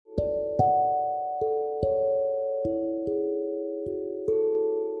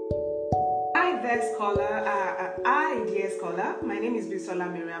dear scholar. My name is Bisola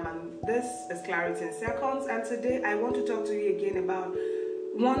Miriam, and this is Clarity in Seconds. And today I want to talk to you again about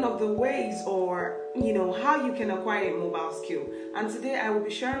one of the ways, or how you can acquire a mobile skill. And today I will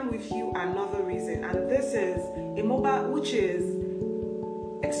be sharing with you another reason, and this is which is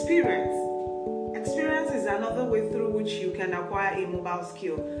experience. Experience is another way through which you can acquire a mobile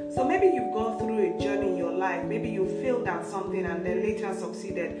skill. So maybe you've gone through a journey in your life. Maybe you failed at something and then later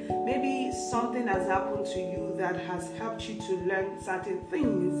succeeded. Maybe something has happened to you that has helped you to learn certain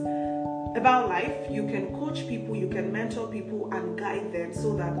things about life. You can coach people, you can mentor people and guide them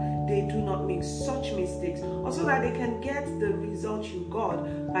so that they do not make such mistakes, or so that they can get the result you got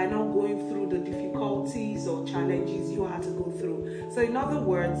by not going through the difficulties or challenges you had to go through. So in other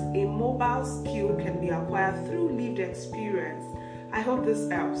words, a mobile skill can be acquired through lived experience. I hope this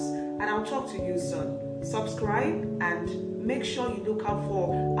helps, and I'll talk to you soon. Subscribe and make sure you look out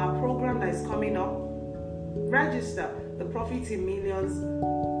for our program that is coming up. Register the Profit in Millions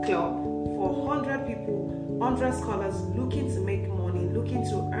Club for 100 people, 100 scholars looking to make money, looking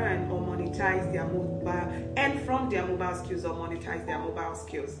to earn or monetize their mobile, and from their mobile skills or monetize their mobile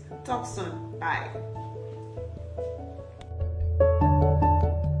skills. Talk soon. Bye.